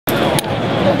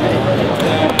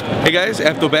Hey guys,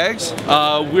 Afto Bags.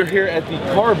 We're here at the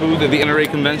car booth at the NRA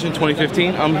Convention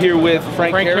 2015. I'm here with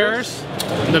Frank Harris,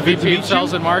 the VP of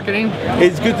Sales and Marketing.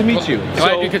 It's good to meet you.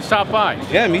 Glad you could stop by.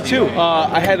 Yeah, me too.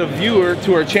 I had a viewer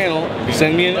to our channel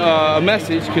send me a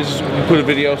message because we put a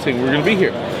video saying we're going to be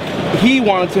here. He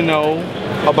wanted to know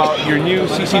about your new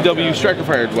CCW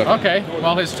striker-fired weapon. Okay,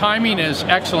 well his timing is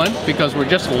excellent because we're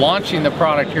just launching the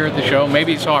product here at the show.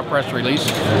 Maybe he saw a press release.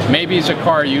 Maybe he's a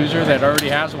car user that already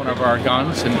has one of our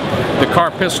guns. And the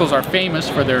Kahr pistols are famous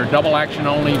for their double action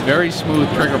only, very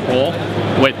smooth trigger pull.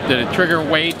 With the trigger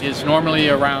weight is normally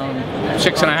around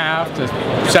 6.5 to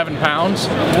 7 pounds.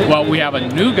 Well, we have a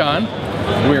new gun.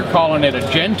 We're calling it a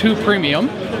Gen 2 Premium.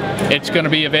 It's going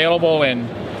to be available in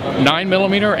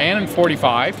 9mm and in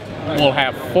 45. We'll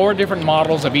have 4 different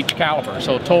models of each caliber,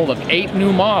 so a total of 8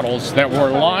 new models that we're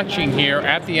launching here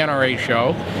at the NRA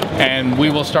show, and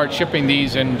we will start shipping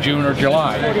these in June or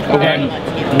July.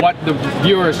 And what the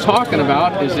viewer is talking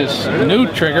about is this new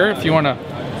trigger. If you want to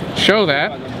show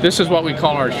that, this is what we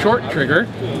call our short trigger.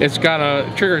 It's got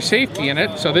a trigger safety in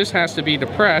it, so this has to be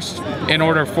depressed in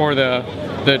order for the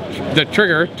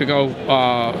trigger to go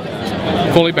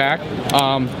fully back.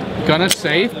 Gun is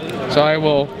safe,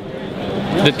 so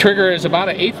the trigger is about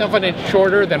 1/8 of an inch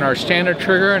shorter than our standard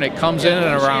trigger, and it comes in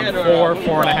at around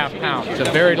 4.5 pounds. It's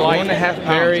a very light,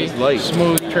 very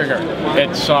smooth trigger.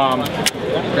 It's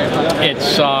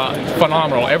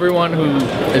phenomenal. Everyone who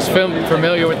is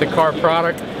familiar with the Kahr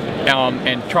product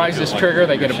and tries this trigger,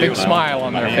 they get a big smile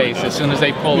on their face as soon as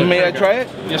they pull the trigger. May I try it?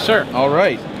 Yes, sir. All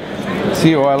right.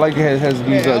 See, I like it has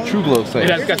these True Glow sights. It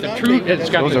has got the True.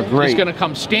 Those are great. It's going to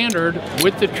come standard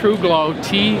with the True Glow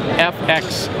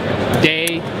TFX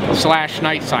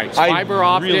day/night sights. Fiber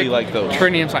optic. I really like those.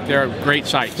 Tritium sights. They're great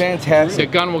sights.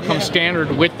 Fantastic. The gun will come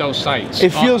standard with those sights.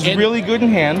 It feels really good in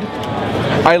hand.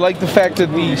 I like the fact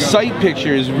that the sight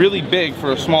picture is really big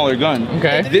for a smaller gun.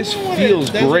 Okay. This feels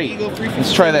great.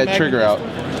 Let's try that trigger out.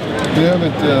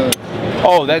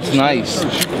 Oh, that's nice.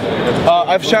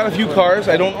 I've shot a few cars.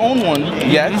 I don't own one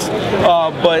yet,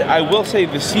 but I will say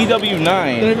the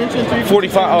CW9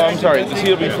 45. Oh, I'm sorry, the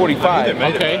CW 45.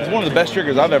 Okay. It's one of the best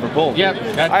triggers I've ever pulled. Yeah,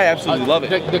 I absolutely love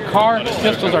it. The Kahr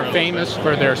pistols are famous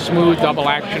for their smooth double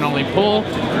action only pull,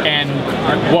 and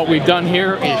what we've done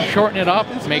here is shorten it up,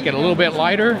 make it a little bit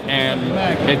lighter, and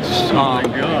it's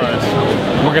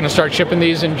we're going to start shipping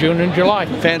these in June and July.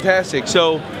 Fantastic.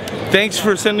 So, thanks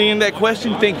for sending in that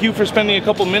question. Thank you for spending a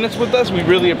couple minutes with us. We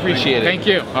really appreciate it. Thank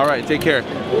you. All right, take care.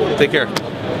 Take care.